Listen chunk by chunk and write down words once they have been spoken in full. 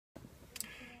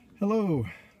Hello,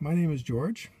 my name is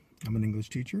George. I'm an English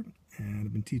teacher, and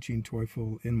I've been teaching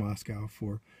TOEFL in Moscow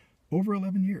for over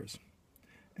 11 years.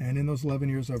 And in those 11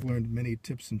 years, I've learned many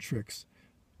tips and tricks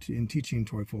in teaching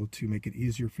TOEFL to make it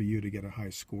easier for you to get a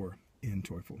high score in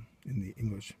TOEFL, in the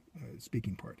English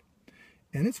speaking part.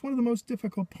 And it's one of the most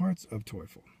difficult parts of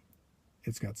TOEFL.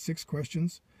 It's got 6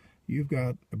 questions. You've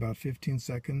got about 15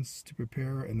 seconds to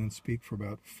prepare and then speak for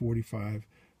about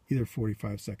either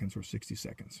 45 seconds or 60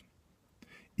 seconds.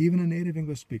 Even a native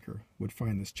English speaker would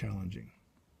find this challenging.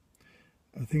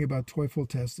 The thing about TOEFL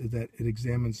tests is that it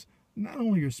examines not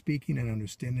only your speaking and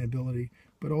understanding ability,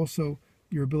 but also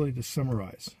your ability to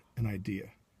summarize an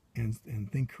idea and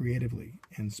think creatively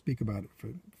and speak about it for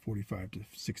 45 to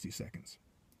 60 seconds.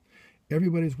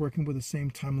 Everybody's working with the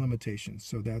same time limitations,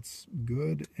 so that's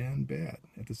good and bad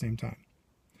at the same time.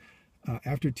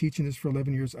 After teaching this for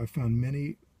 11 years, I've found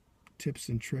many tips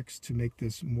and tricks to make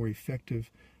this more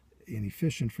effective and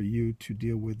efficient for you to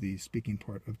deal with the speaking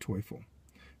part of TOEFL,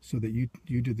 so that you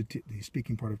do the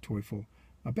speaking part of TOEFL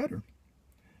better.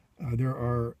 There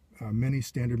are many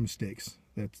standard mistakes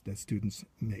that students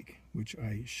make, which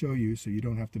I show you so you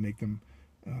don't have to make them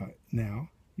now.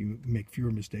 You make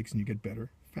fewer mistakes and you get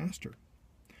better faster.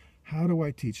 How do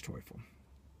I teach TOEFL?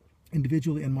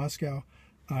 Individually in Moscow,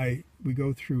 we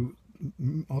go through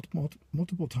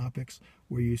multiple topics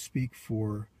where you speak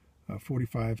for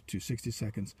 45 to 60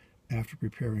 seconds after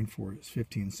preparing for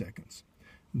 15 seconds.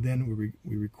 Then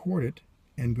we record it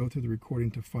and go through the recording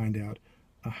to find out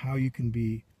how you can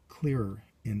be clearer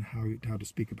in how to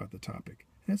speak about the topic.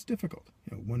 And it's difficult.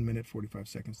 1 minute, 45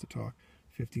 seconds to talk,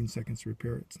 15 seconds to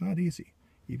prepare. It's not easy,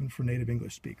 even for native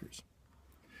English speakers.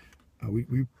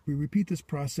 We repeat this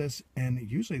process, and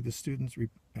usually the students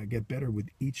get better with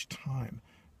each time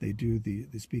they do the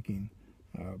speaking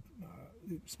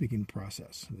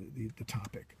process, the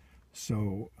topic.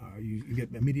 So you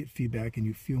get immediate feedback and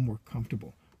you feel more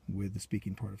comfortable with the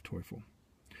speaking part of TOEFL.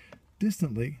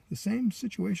 Distantly, the same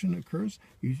situation occurs.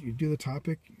 You do the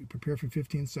topic, you prepare for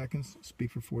 15 seconds,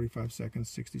 speak for 45 seconds,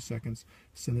 60 seconds,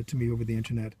 send it to me over the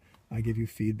internet. I give you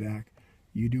feedback.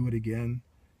 You do it again.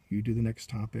 You do the next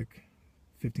topic,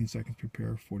 15 seconds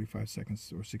prepare, 45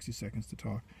 seconds or 60 seconds to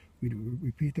talk. We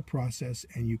repeat the process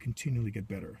and you continually get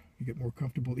better. You get more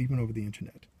comfortable even over the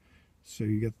internet. So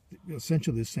you get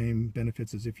essentially the same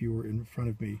benefits as if you were in front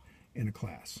of me in a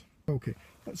class. Okay,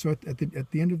 so at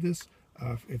the end of this,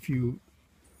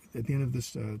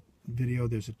 video,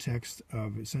 there's a text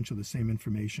of essentially the same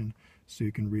information, so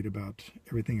you can read about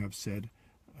everything I've said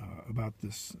about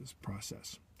this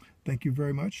process. Thank you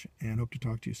very much, and hope to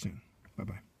talk to you soon.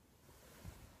 Bye-bye.